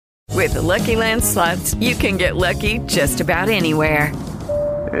With the Lucky Land Slots, you can get lucky just about anywhere.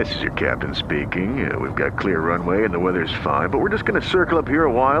 This is your captain speaking. We've got clear runway and the weather's fine, but we're just going to circle up here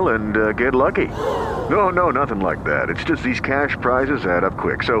a while and get lucky. No, nothing like that. It's just these cash prizes add up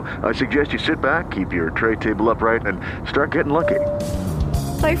quick. So I suggest you sit back, keep your tray table upright, and start getting lucky.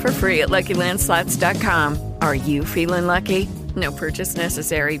 Play for free at LuckyLandSlots.com. Are you feeling lucky? No purchase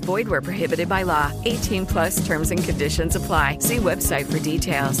necessary. Void where prohibited by law. 18 plus terms and conditions apply. See website for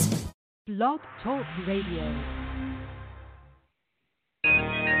details. Blog Talk Radio.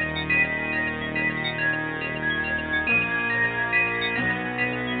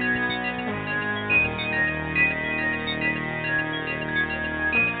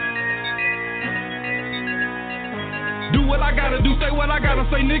 Do what I gotta do, say what I gotta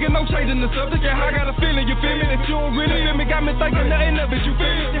say, nigga, no changing the subject. Yeah, I got a feeling, you feel me, that you don't really feel me. Got me thinking nothing of it, you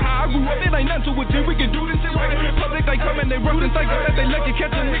feel me? Yeah, how I grew up, it ain't nothing to a G. We can do this shit right here in public. They come and they rough and thinking that they lucky,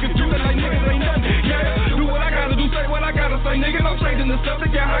 catch a nigga, do it like niggas ain't nothing. Yeah, do what I gotta do, say what I gotta say, nigga, no changing the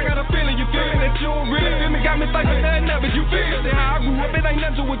subject. Yeah, I got a feeling, you feel me, that you don't really feel me. Got me thinking nothing of it, you feel me? Yeah, how I grew up, it ain't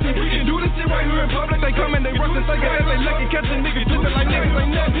nothing to a G. We can do this shit right here in public. They come and they rough and thinking that they lucky, catch a nigga, do it like niggas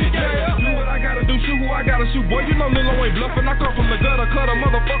ain't nothing. Yeah, do what I gotta do, shoot who I gotta shoot. Boy, you know Lilo ain't bluffing. I come from the gutter, cut a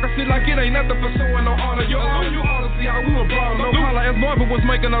motherfucker shit like it ain't nothing for showing no honor. You ought to see how we were brought up. No holler as Marvin was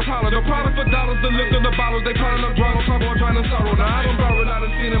making us holler. The product for dollars, the liquor, the bottles, they piling up drama. Talk about trying to sorrow. Now I don't borrow, I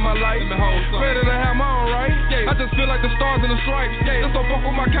done seen in my life. Ready to have my own right. I just feel like the stars and the stripes. Just don't fuck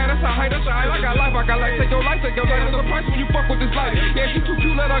with my kind, that's how high, that's how high. I got life, I got life. Take your life, take your life. There's a price when you fuck with this life. Yeah, she too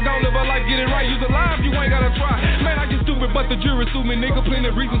cute, let her go live her life, get it right. You's alive, you ain't gotta try. Man, I get stupid, but the jury sue me, nigga. Plenty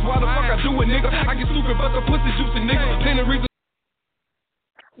of reasons why the fuck I do it, nigga. I get stupid, but the pussy juicy, nigga. Plenty of reasons.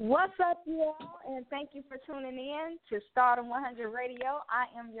 What's up, you all, and thank you for tuning in to Stardom 100 Radio. I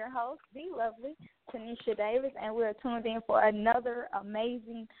am your host, the lovely Tanisha Davis, and we're tuned in for another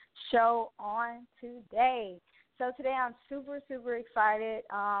amazing show on today. So today I'm super, super excited.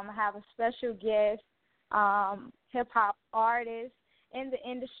 I have a special guest, hip-hop artist in the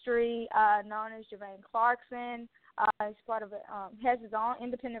industry known as Jermaine Clarkson. He's part of has his own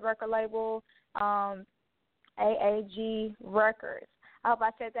independent record label, AAG Records. I hope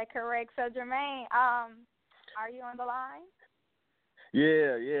I said that correct. So, Jermaine, are you on the line?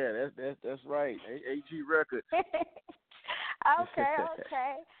 Yeah, that's right. AG Records. Okay.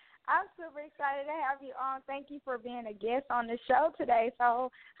 I'm super excited to have you on. Thank you for being a guest on the show today.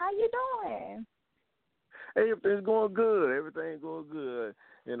 So, how you doing? Hey, everything's going good. Everything's going good.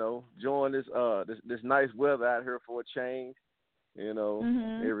 You know, enjoying this nice weather out here for a change. You know,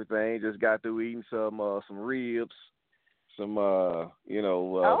 everything. Just got through eating some ribs. Some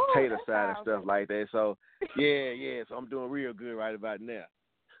tater salad and stuff like that. So yeah. So I'm doing real good right about now.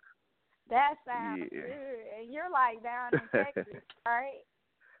 That sounds good. And you're like down in Texas, right?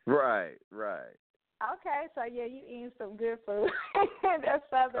 Right. Okay, so yeah, you eating some good food. That's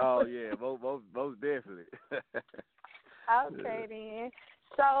southern food. Yeah, most definitely. Okay then.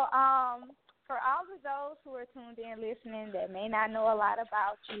 So for all of those who are tuned in listening that may not know a lot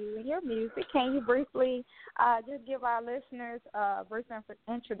about you and your music, can you briefly just give our listeners a brief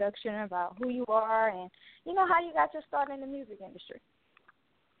introduction about who you are and, how you got your start in the music industry?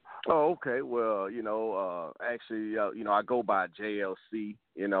 Oh, okay. Well, actually, I go by JLC,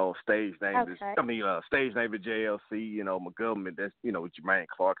 stage name stage name is JLC, my government, that's, Jermaine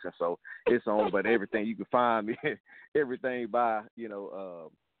Clarkson. So it's on, but everything you can find me, everything by,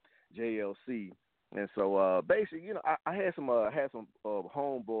 JLC. And so basically, I had some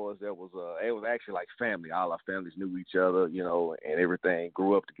homeboys that was it was actually like family. All our families knew each other, and everything,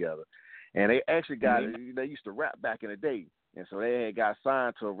 grew up together. And they actually they used to rap back in the day. And so they had got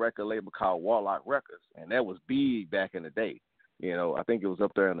signed to a record label called Warlock Records, and that was big back in the day. I think it was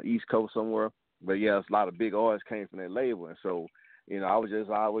up there on the East Coast somewhere. But yeah, a lot of big artists came from that label. And so, I was just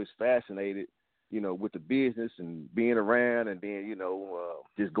always fascinated with the business and being around, and then,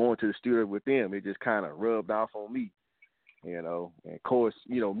 just going to the studio with them, it just kind of rubbed off on me, and of course,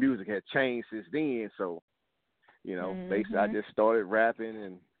 music had changed since then. So, basically I just started rapping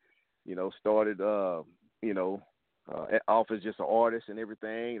and, started, off as just an artist and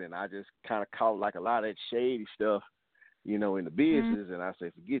everything. And I just kind of caught like a lot of that shady stuff, in the business. And I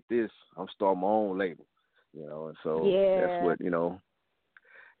said, forget this, I'm starting my own label, and so that's what,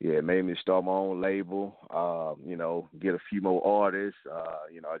 it made me start my own label, get a few more artists.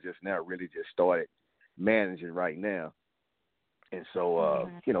 I just now really just started managing right now. And so,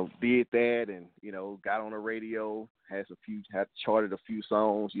 did that and, got on the radio, had charted a few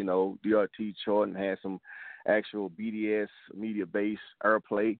songs, DRT chart, and had some actual BDS media-based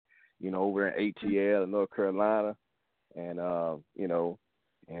airplay, over in ATL in North Carolina. And,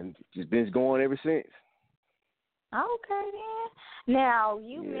 and just been going ever since. Okay, then. Now,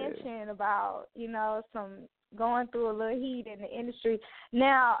 you mentioned about, some going through a little heat in the industry.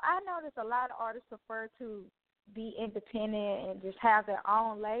 Now, I notice a lot of artists prefer to be independent and just have their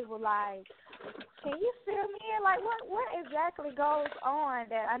own label. Like, can you fill me in? Like, what exactly goes on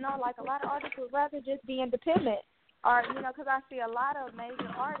that I know, like, a lot of artists would rather just be independent? Or, because I see a lot of major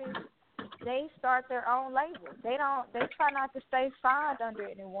artists, they start their own label. They try not to stay signed under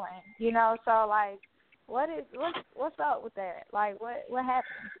anyone, So, like, what's up with that? Like, what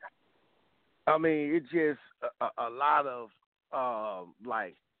happened? I mean, it's just a lot of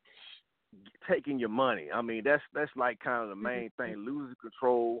like taking your money. I mean, that's like kind of the main thing, losing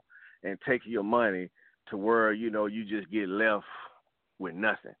control and taking your money to where you just get left with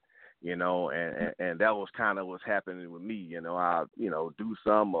nothing. And that was kind of what's happening with me. I do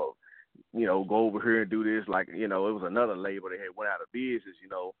some of go over here and do this. Like it was another label that had went out of business.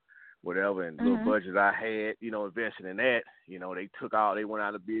 Whatever, and little budget I had, investing in that, they went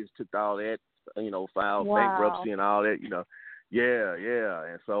out of business, took all that, filed bankruptcy and all that, yeah.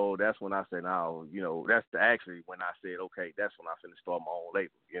 And so that's when I said, that's actually when I said, okay, that's when I finna start my own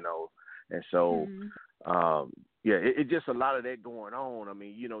label, And so, it's just a lot of that going on. I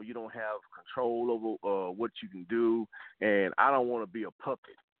mean, you don't have control over what you can do, and I don't want to be a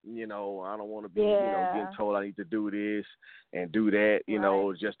puppet. I don't want to be, getting told I need to do this and do that,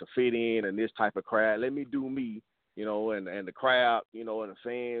 just to fit in and this type of crowd. Let me do me, and the crowd, and the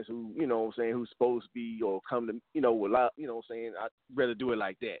fans who, who's supposed to be or come to, with a lot, I'd rather do it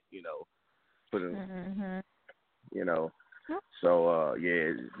like that, put it, So,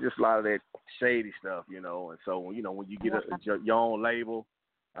 just a lot of that shady stuff, and so, when you get your own label,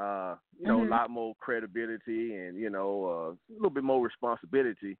 a lot more credibility and, a little bit more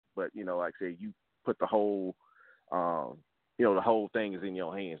responsibility. But, like I said, you put the whole, the whole thing is in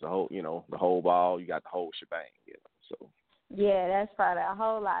your hands, the whole ball, you got the whole shebang, so. Yeah, that's probably a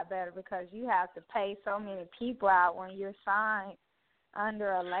whole lot better because you have to pay so many people out when you're signed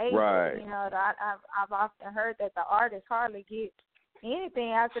under a label. Right. I've often heard that the artists hardly get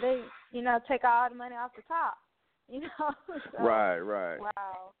anything after they, take all the money off the top. So, right.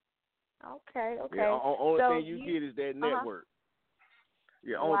 Wow. Okay. Yeah, only thing you get is that network.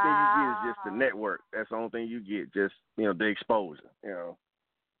 Yeah, only thing you get is just the network. That's the only thing you get, just, the exposure,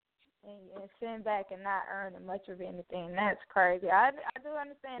 And sitting back and not earning much of anything. That's crazy. I do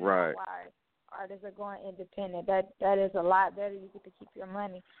understand why artists are going independent. That is a lot better. You get to keep your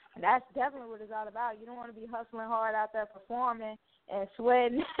money. And that's definitely what it's all about. You don't want to be hustling hard out there performing and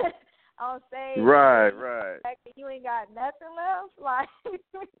sweating on stage. Right. The fact that you ain't got nothing left, like,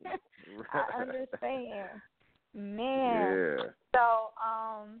 I understand. Man. Yeah. So,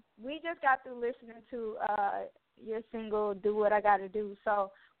 we just got through listening to your single, Do What I Gotta Do.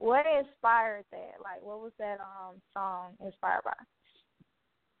 So, what inspired that? Like, what was that song inspired by?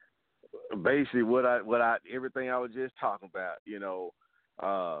 Basically, everything I was just talking about, you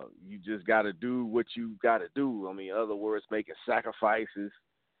just got to do what you got to do. I mean, in other words, making sacrifices,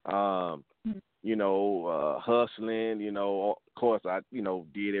 hustling, of course I,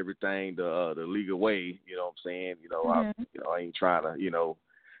 did everything the legal way, what I'm saying? I ain't trying to,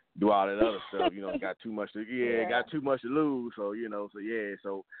 do all that other stuff, got too much to, got too much to lose. So,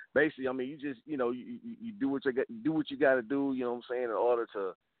 so basically, I mean, you just, you do what you got to do, what I'm saying, in order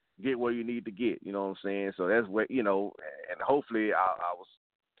to get where you need to get, what I'm saying? So that's what, and hopefully I was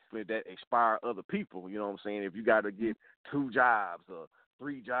let that inspire other people, what I'm saying? If you got to get 2 jobs or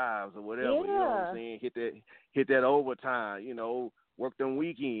 3 jobs or whatever, you know what I'm saying? Hit that overtime, work them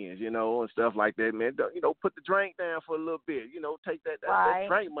weekends, and stuff like that, man. Put the drink down for a little bit, take that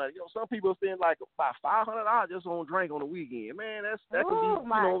drink money. Some people spend like about $500 just on drink on the weekend. Man, that could be,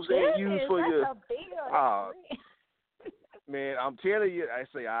 what I'm saying, used for your. Man, I'm telling you,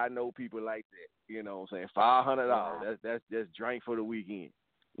 I know people like that. What I'm saying? $500. That's just drink for the weekend,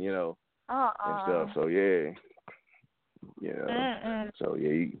 and stuff. So So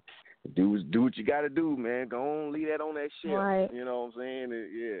you do what you got to do, man. Go on, leave that on that shelf. Right. You know what I'm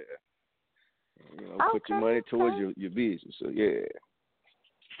saying? Put your money towards your business. So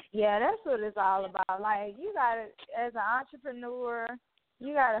Yeah, that's what it's all about. Like, you got to, as an entrepreneur,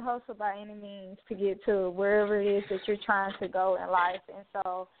 you got to hustle by any means to get to wherever it is that you're trying to go in life. And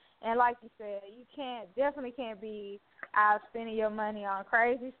so, and like you said, you definitely can't be out spending your money on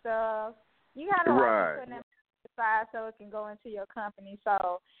crazy stuff. You got to put that aside so it can go into your company.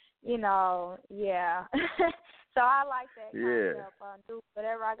 So, So I like that concept. Do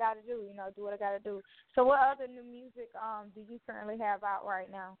whatever I got to do, do what I got to do. So what other new music do you currently have out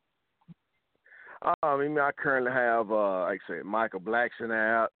right now? I currently have, like I said, Michael Blackson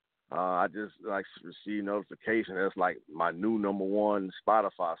out. I just received notification that's like my new #1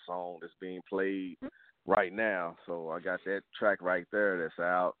 Spotify song that's being played right now. So I got that track right there that's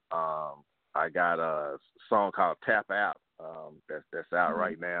out. I got a song called Tap Out that's out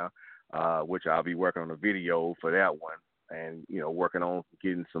right now, which I'll be working on a video for that one, and working on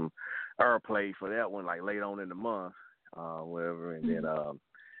getting some airplay for that one like late on in the month, whatever. And then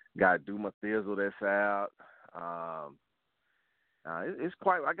got Do My Thizzle that's out. It's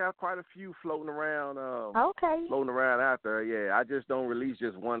quite. I got quite a few floating around. Floating around out there. Yeah, I just don't release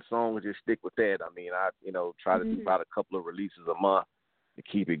just one song and just stick with that. I mean, I try to do about a couple of releases a month to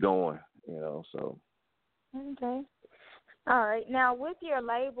keep it going. So. Okay. All right. Now, with your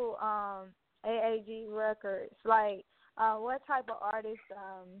label, AAG Records, like, what type of artists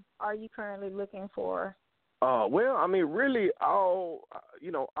are you currently looking for? Well, I mean, really all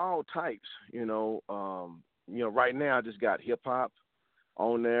types. Right now I just got hip hop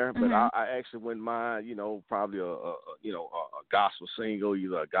on there, but I actually wouldn't mind, probably a gospel single,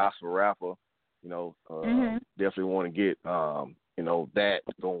 either a gospel rapper. Definitely want to get that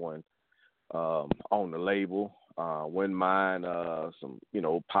going on the label. Wouldn't mind some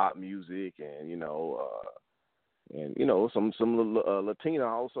pop music and some Latina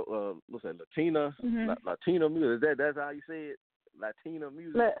also. What's that? Latina music. That's how you say it. Latina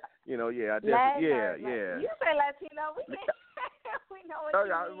music. I definitely, yeah. You say Latino, we know what you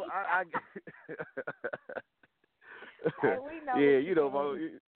mean. We know. Yeah,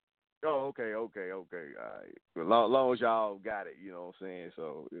 okay. All right. Long as y'all got it, you know what I'm saying.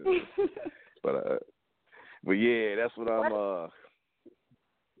 So, but yeah, that's what I'm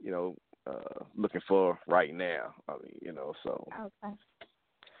looking for right now. I mean, so. Okay.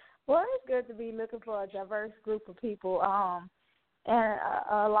 Well, it's good to be looking for a diverse group of people. And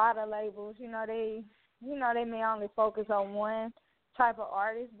a lot of labels, they may only focus on one type of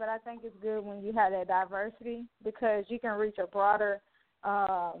artist, but I think it's good when you have that diversity because you can reach a broader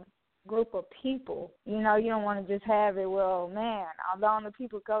group of people. You don't want to just have it, well, man, the only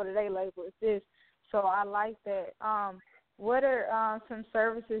people go to their label is this. So I like that. What are some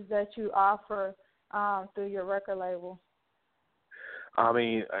services that you offer through your record label? I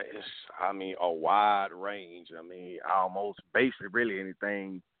mean, a wide range. I mean, almost basically really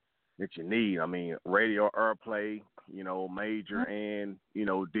anything that you need. I mean, radio airplay, major and,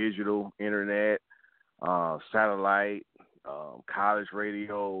 digital, internet, satellite, college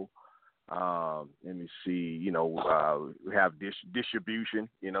radio. Let me see, we have distribution,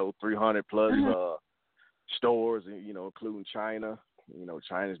 300 plus stores, including China.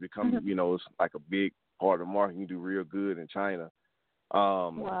 China's becoming, it's like a big part of the market. You can do real good in China.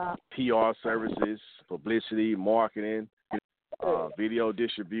 PR services, publicity, marketing, video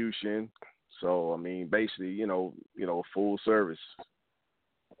distribution. So, I mean, basically, full service.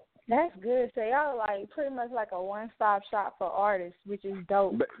 That's good. So y'all like pretty much like a one-stop shop for artists, which is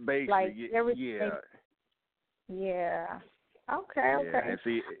dope. Basically, like everything. Yeah. Okay. And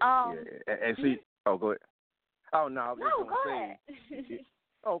see, Oh, go ahead. Oh no, I was just gonna say.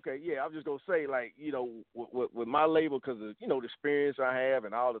 Okay, yeah, I was just gonna say, like, with my label, because of the experience I have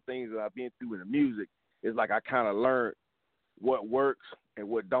and all the things that I've been through in the music, it's like I kind of learned what works and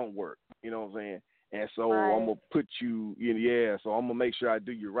what don't work. You know what I'm saying? And so I'm gonna put you in, so I'm gonna make sure I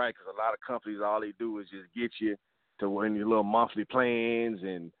do you right, because a lot of companies, all they do is just get you to win your little monthly plans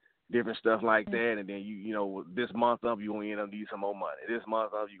and different stuff like that, and then this month up you're gonna end up needing some more money. This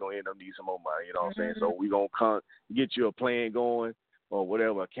month up you're gonna end up needing some more money. You know what I'm saying? So we gonna get you a plan going, or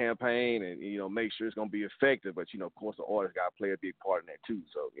whatever, a campaign, and make sure it's gonna be effective. But of course, the artist got to play a big part in that too.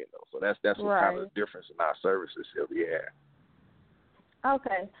 So so that's what kind of difference in our services that we have.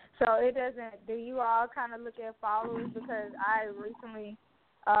 Okay, so it doesn't. Do you all kind of look at followers? Because I recently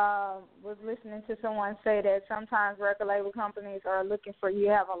was listening to someone say that sometimes record label companies are looking for you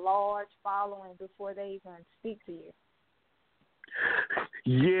to have a large following before they even speak to you.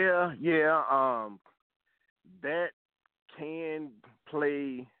 Yeah. That can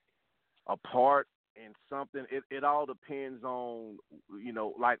play a part in something. It all depends on,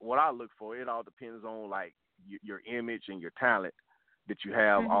 like what I look for. It all depends on like your image and your talent that you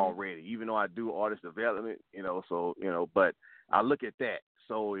have already. Even though I do artist development, but I look at that.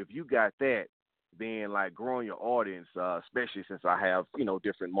 So if you got that, then like growing your audience, especially since I have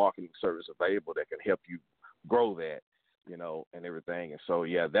different marketing services available that can help you grow that. And everything. And so,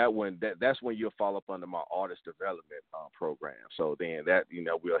 that's when you'll fall up under my artist development program. So then that,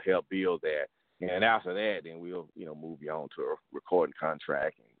 we'll help build that. And after that, then we'll, move you on to a recording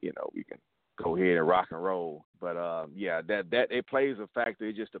contract and, we can go ahead and rock and roll. But, that it plays a factor.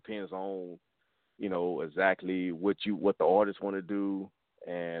 It just depends on, exactly what the artists want to do,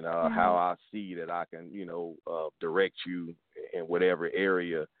 and how I see that I can, direct you in whatever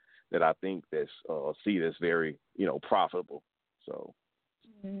area that I think that's very, profitable. So,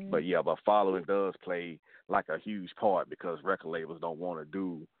 but following does play like a huge part, because record labels don't want to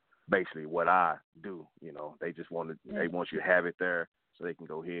do basically what I do. They just they want you to have it there so they can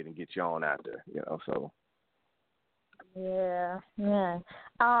go ahead and get you on out there. So. Yeah.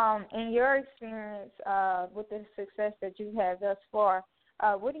 In your experience with the success that you've had thus far,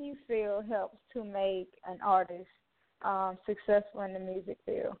 what do you feel helps to make an artist successful in the music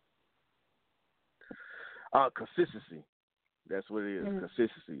field? Consistency. That's what it is.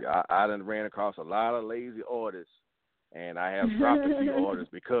 Consistency. I done ran across a lot of lazy artists, and I have dropped a few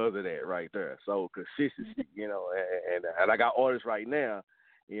artists because of that right there. So consistency, and I got artists right now.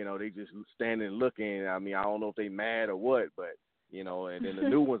 They just standing looking. I mean, I don't know if they mad or what, but and then the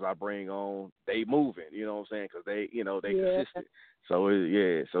new ones I bring on, they moving. You know what I'm saying? Because they consistent. So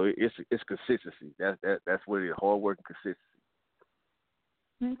it's consistency. That's what it is. Hard work and consistency.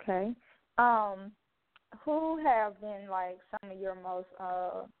 Okay. Who have been like some of your most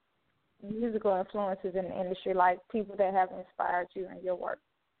musical influences in the industry? Like people that have inspired you in your work?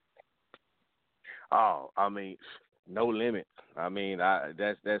 Oh, I mean, No Limit. I mean,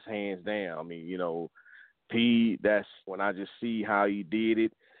 that's hands down. I mean, P, that's when I just see how he did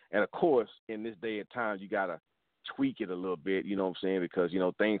it. And, of course, in this day and time, you got to tweak it a little bit, you know what I'm saying, because,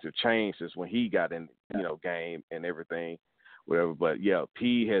 things have changed since when he got in, game and everything, whatever. But,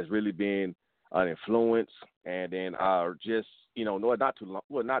 P has really been an influence. And then just, not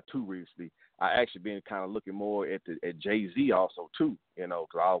too recently, I actually been kind of looking more at Jay-Z also, too, because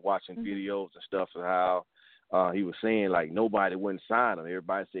I was watching videos and stuff of how he was saying, like, nobody wouldn't sign him.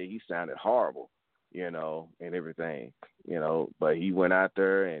 Everybody said he sounded horrible, and everything, But he went out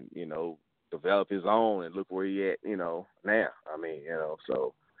there and, developed his own, and look where he at, now. I mean,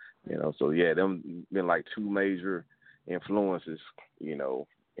 so them been like two major influences,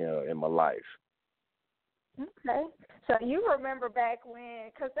 in my life. Okay. So you remember back when,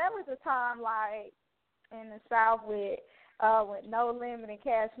 because that was a time like in the South with No Limit and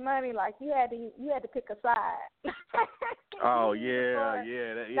Cash Money, like you had to pick a side. Oh yeah,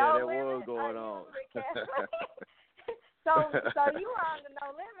 that was going on. So you were on the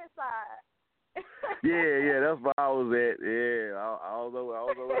No Limit side. yeah, that's where I was at. Yeah, I was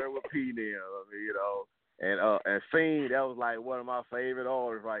over there with P now. I mean, and Fiend, that was like one of my favorite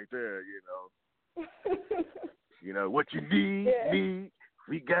artists right there. What you need.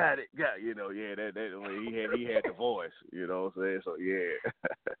 We got it. That he had the voice, what I'm saying? So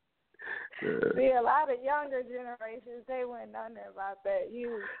See, a lot of younger generations, they wouldn't know nothing about that.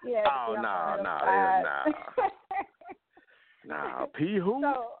 Nah. P who?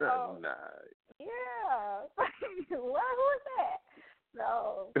 Nah. Yeah. Who is that? So,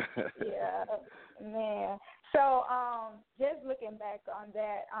 yeah, man. So, just looking back on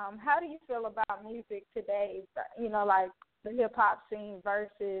that, how do you feel about music today? Like the hip hop scene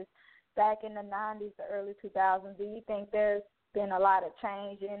versus back in the 90s, the early 2000s. Do you think there's been a lot of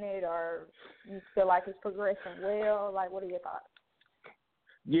change in it, or you feel like it's progressing well? Like, what are your thoughts?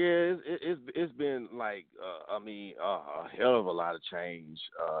 Yeah, it's been like a hell of a lot of change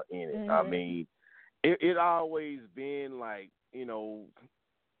in it. I mean, it always been like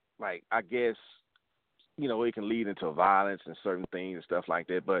I guess it can lead into violence and certain things and stuff like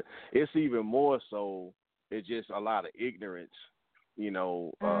that. But it's even more so. It's just a lot of ignorance, in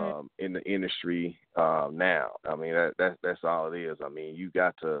the industry now. I mean, that's all it is. I mean, you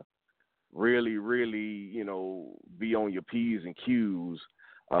got to really, really, be on your P's and Q's,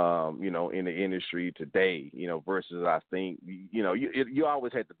 in the industry today, versus I think, you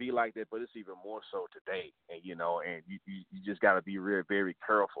always had to be like that, but it's even more so today. And, and you just got to be very, very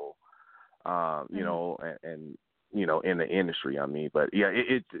careful, and in the industry. I mean, but yeah,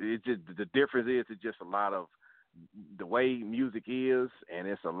 it just, the difference is it's just a lot of the way music is, and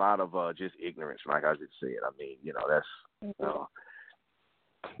it's a lot of just ignorance, like I just said. I mean, that's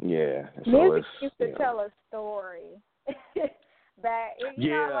yeah. Music used to tell a story. It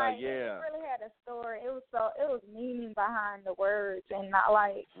really had a story. It was meaning behind the words, and not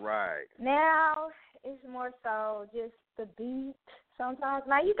like right now. It's more so just the beat. Sometimes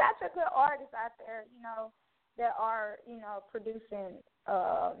now you got your good artists out there, that are, producing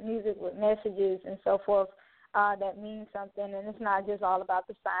music with messages and so forth that mean something, and it's not just all about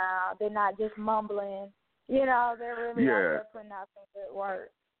the sound. They're not just mumbling, they're really out there putting out some good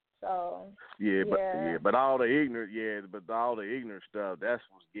work. So but all the ignorant stuff, that's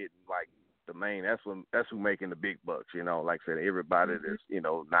what's getting like the main. That's who making the big bucks. Like I said, everybody that's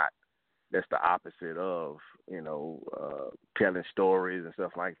that's the opposite of, telling stories and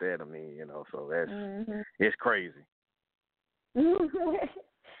stuff like that. I mean, so that's it's crazy.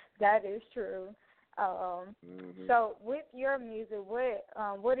 That is true. So with your music,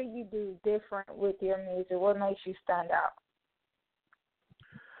 what do you do different with your music? What makes you stand out?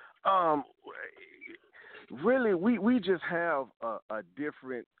 Really, we just have a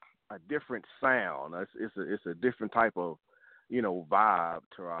different sound. It's a different type of vibe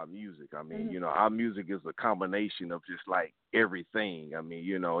to our music. I mean, our music is a combination of just like everything. I mean,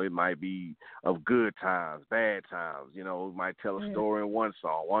 it might be of good times, bad times. It might tell a story in one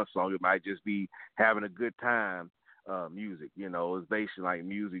song. One song it might just be having a good time. Music, it's basically like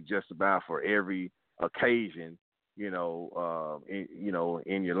music just about for every occasion. In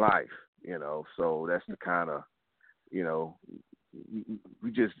your life. So that's the kind of,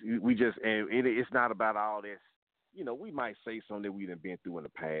 we just, and it's not about all this. We might say something that we done been through in the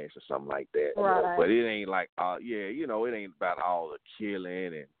past or something like that. Right. But it ain't like, it ain't about all the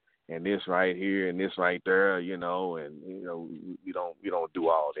killing and this right here and this right there, we don't do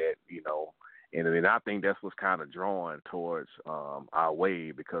all that, and I think that's what's kind of drawn towards our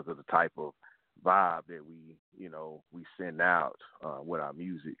way because of the type of vibe that we send out with our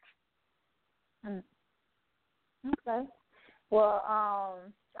music. Okay. Well,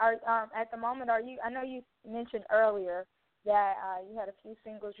 at the moment, I know you mentioned earlier that you had a few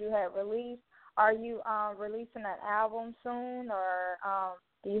singles you had released. Are you releasing an album soon, or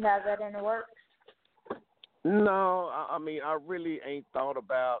do you have that in the works? No, I mean, I really ain't thought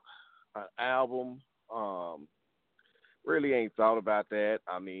about an album. Really ain't thought about that.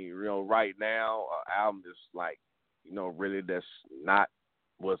 I mean, right now, album is like, really that's not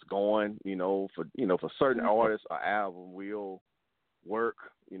what's going. For certain artists, an album will work.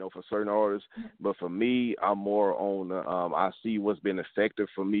 For certain artists, but for me, I'm more on the. I see what's been effective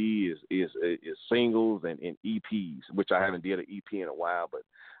for me is singles and EPs, which I haven't did an EP in a while, but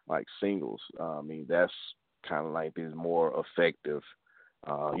like singles. I mean, that's kind of like is more effective.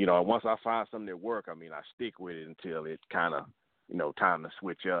 Once I find something that work, I mean, I stick with it until it kind of, time to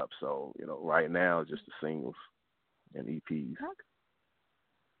switch up. So, right now, just the singles and EPs. Okay.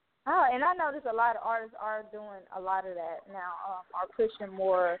 Oh, and I notice a lot of artists are doing a lot of that now, are pushing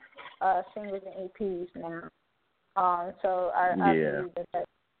more singles and EPs now. So I believe that's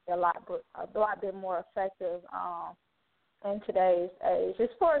a lot bit more effective in today's age, as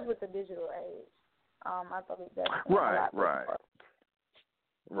far as with the digital age. I believe that's right.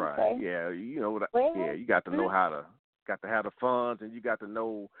 Right. Okay. Yeah. You got to know how to have the funds, and you got to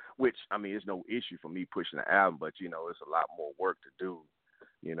know which. I mean, it's no issue for me pushing an album, but it's a lot more work to do.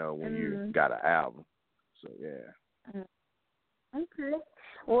 When you got an album. So yeah. Okay.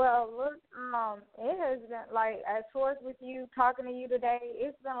 Well, look, it has been like as far as with you talking to you today,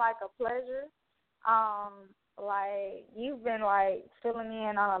 it's been like a pleasure. Like you've been like filling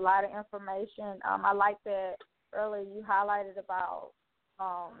in on a lot of information. I like that earlier you highlighted about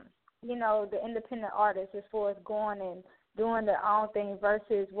the independent artists as far as going and doing their own thing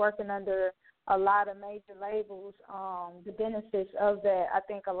versus working under a lot of major labels, the benefits of that. I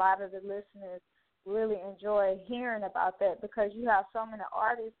think a lot of the listeners really enjoy hearing about that because you have so many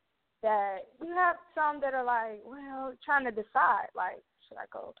artists that you have some that are like, well, trying to decide, like, should I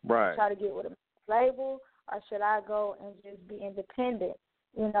go try to get with a label or should I go and just be independent,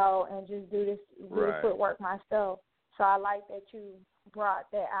 and just do this footwork myself. So I like that you brought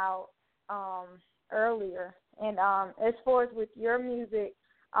that out earlier. And as far as with your music,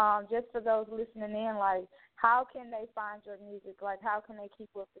 just for those listening in, like, how can they find your music? Like, how can they keep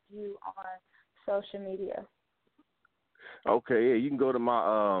up with you on social media? Okay, yeah, you can go to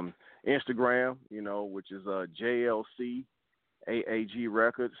my Instagram, which is JLC AAG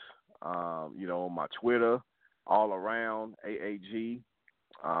Records. My Twitter, all around AAG.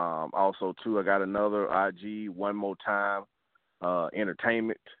 Also, too, I got another IG, One More Time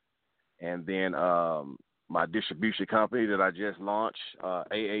Entertainment, and then my distribution company that I just launched,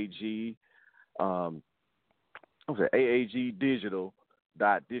 AAG. AAG Digital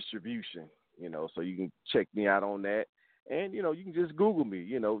Distribution. So you can check me out on that, and you can just Google me.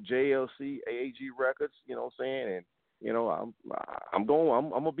 JLC AAG Records. You know what I'm saying? And I'm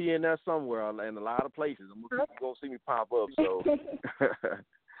gonna be in there somewhere in a lot of places. You're gonna see me pop up. So,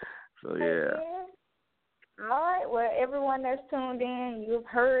 so yeah. All right. Well, everyone that's tuned in, you've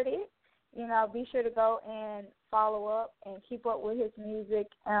heard it. Be sure to go and follow up and keep up with his music.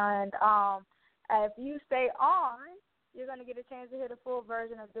 And if you stay on, you're going to get a chance to hear the full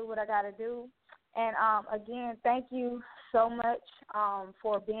version of Do What I Gotta Do. And again, thank you so much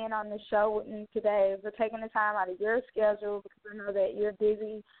for being on the show with me today, for taking the time out of your schedule, because I know that you're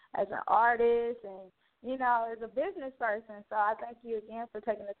busy as an artist and, you know, as a business person. So I thank you again for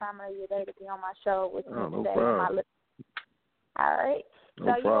taking the time out of your day to be on my show with me no today. problem. All right.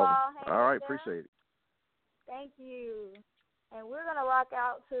 No so problem. You all right, there. appreciate it. Thank you. And we're going to rock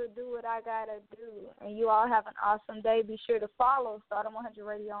out to Do What I Gotta Do. And you all have an awesome day. Be sure to follow Stardom 100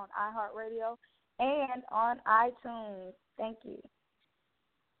 Radio on iHeartRadio and on iTunes. Thank you.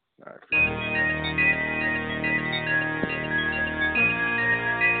 All right.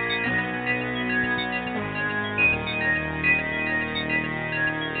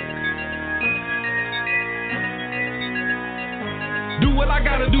 Do what I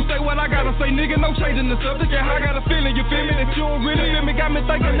gotta do, say what I gotta say, nigga, no changing the subject. Yeah, I got a feeling, you feel me? That you don't really feel me, got me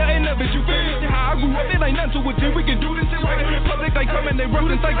thinking nothing of it, you feel me? How I grew up, it ain't nothing to a G. We can do this shit right here in public. They come and they rough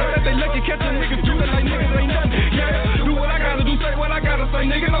and thinking that they lucky, catching niggas do it like niggas ain't nothing. Yeah, do what I gotta do, say what I gotta say,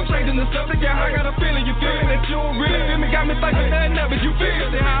 nigga, no changing the subject. Yeah, I got a feeling, you feel me? That you don't really feel me, got me thinking nothing of it, you feel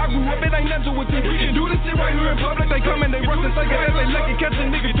me? How I grew up, it ain't nothing to a G. We can do this shit right here in public. They come and they rough and thinking that they lucky,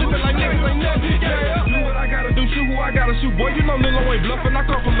 catching niggas do it like niggas ain't nothing. Yeah, do what I gotta do, shoot who I gotta shoot. Boy, you know Lil' ain't bluffing. I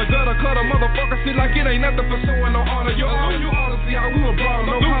come from the gutter, cut a motherfucker shit like it ain't nothing pursuing no honor. You ought to see how we were brought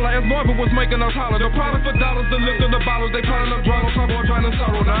up. No holler as Marvin was making us holler. The product for dollars, the lift of the bottles, they piling up draws. Some boy trying to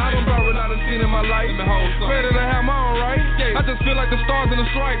sorrow. Now I don't borrow, I done seen in my life. Ready to have my own right. I just feel like the stars and the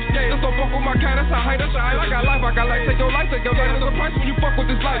stripes. Just don't fuck with my kind, that's how high, that's how I got life. I got life, take your life, take your life. There's a price when you fuck with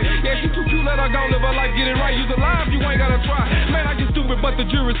this life. Yeah, she too cute, let her go live her life, get it right. You's alive, you ain't gotta try. Man, I get stupid, but the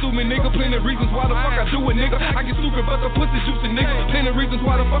jury sue me, nigga. Plenty reasons why the fuck I do it, nigga. I get stupid, but the pussy juicy, nigga. Plenty reasons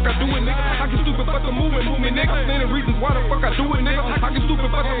why the fuck I do it, nigga. I get stupid, but the movement, nigga. Plenty reasons why the fuck I do it, nigga. I get stupid,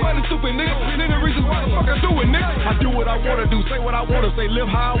 but the money stupid, nigga. Plenty reasons why the fuck I do it, nigga. I do what I wanna do, say what I wanna say, live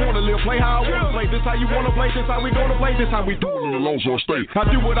how I wanna live, play how I wanna play. This how you wanna play, this how we gonna play, this how we do it in the Lone Star State. I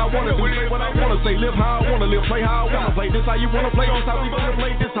do what I wanna do, say what I wanna say, live how I wanna live, play how I wanna play. This how you wanna play, this how we gonna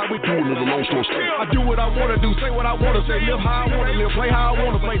play, this how we do it in the Lone Star State. I do what I wanna do, say what I wanna say, live how I wanna live, play how I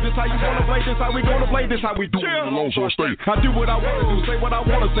wanna play. This how you wanna play, this how we gonna play, this how we do it in the Lone Star State. I do what I wanna do, say what I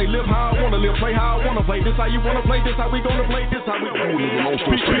wanna say, live how I wanna live, play how I wanna play. This how you wanna play, this how we gonna play, this how we do it in the Lone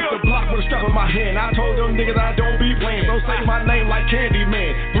Star State. The block with a strap in my hand. I told them niggas I don't be playing. Don't say my name like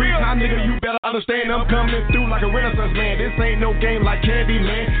Candyman. 3 time nigga, you better understand I'm coming through like a Renaissance man. This ain't no game like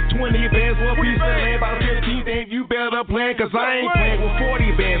Candyman. 20 bands for a piece of land. By the 15th, and you better plan, cause I ain't playing with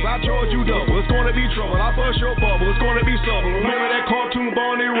 40 bands. I charge you double. It's gonna be trouble. I bust your bubble. It's gonna be trouble. Remember that cartoon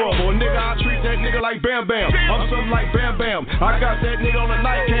Barney Rubble? Nigga, I treat that nigga like Bam Bam. I'm something like Bam Bam. I got that nigga on the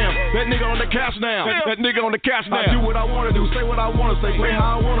night cam. That nigga on the cash now. That nigga on the cash now. I do what I wanna do. Say what I wanna say. Play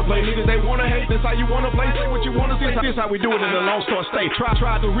how I wanna play. Niggas, they wanna hate. This how you wanna play. Say what you wanna say. This how we do it in the Lone Star State. Try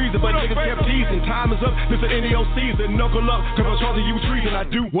to reason, but niggas kept teasing. Time is up. This is NEO season. Knuckle up, cause I'm charging you treason. I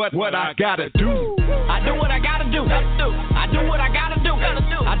do what I gotta do. I do what I gotta do. I do what I gotta do.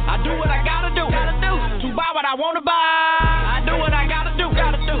 I do what I gotta do. To buy what I wanna buy. I do what I gotta do.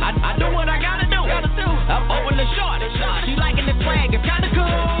 I do what I gotta do. I'm over the short. She liking the swag. It's kinda cool.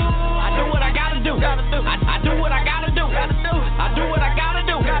 I do what I gotta do. I do what I gotta do. I do what I gotta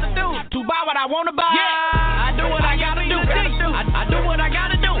do. To buy what I wanna buy. I do what I gotta do. I do what I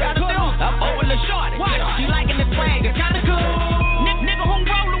gotta do. I'm over the short. She liking the swag. It's kinda cool. Nigga who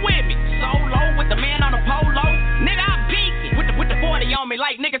rollin' with me? Solo with the man on the polo. Nigga, I'm geeky with the 40 on me.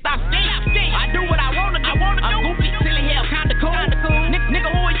 Like nigga, stop stinking. I do what I wanna do. I'm goofy, silly hell, kinda cool. Nigga,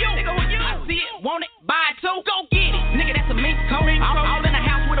 who are you? I see it, want it, buy it too. Go get it. Nigga, that's a mink coat. I'm all in the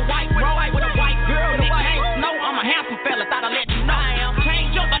house with a white girl. Nigga, ain't no, I'm a handsome fella. Thought I'd let you know.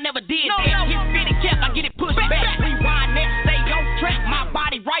 Change up, I never did that. Hit fitted cap, I get it pushed back. Rewind that, stay on track. My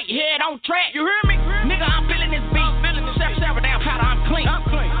body right, head on track. You hear me? Nigga, I'm feeling this beat. Sarah down powder, I'm clean.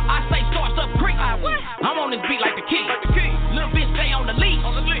 I say starts up creek. I'm on this beat like the key. Little bitch stay on the leash.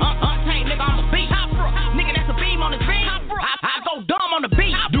 Untamed, nigga, I'm a beast. Nigga, that's a beam on his beam. I go dumb on the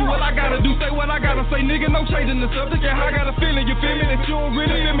beat. Do what I gotta do, say what I gotta say, nigga, no changing the subject. Yeah, I got a feeling, you feel me? That you don't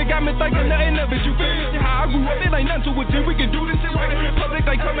really feel me, got me thinking nothing of it, you feel me? Yeah, how I grew up, it ain't nothing to a G. We can do this shit right here in public.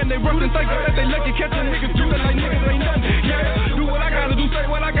 They come and they rough and thinking that they lucky, catching niggas do it like niggas ain't nothing. Yeah, do what I gotta do, say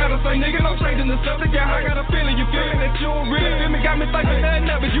what I gotta say, nigga, no changing the subject. Yeah, I got a feeling, you feel me? That you don't really feel me, got me thinking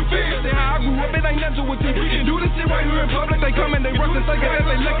nothing of it, you feel me? Yeah, how I grew up, it ain't nothing to a G. We can do this shit right here in public. They come and they rough and thinking that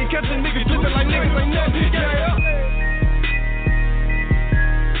they lucky, catching niggas do it like niggas ain't nothing. Yeah.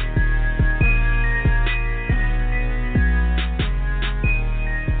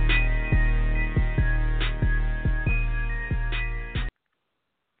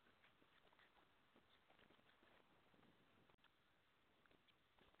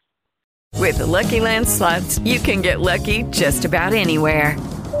 With the Lucky Land Slots, you can get lucky just about anywhere.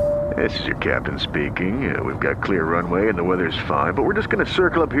 This is your captain speaking. We've got clear runway and the weather's fine, but we're just going to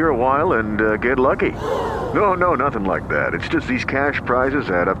circle up here a while and get lucky. No, nothing like that. It's just these cash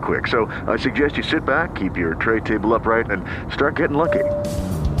prizes add up quick. So I suggest you sit back, keep your tray table upright, and start getting lucky.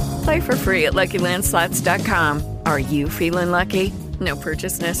 Play for free at LuckyLandSlots.com. Are you feeling lucky? No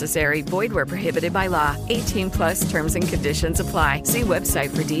purchase necessary. Void where prohibited by law. 18+ terms and conditions apply. See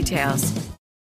website for details.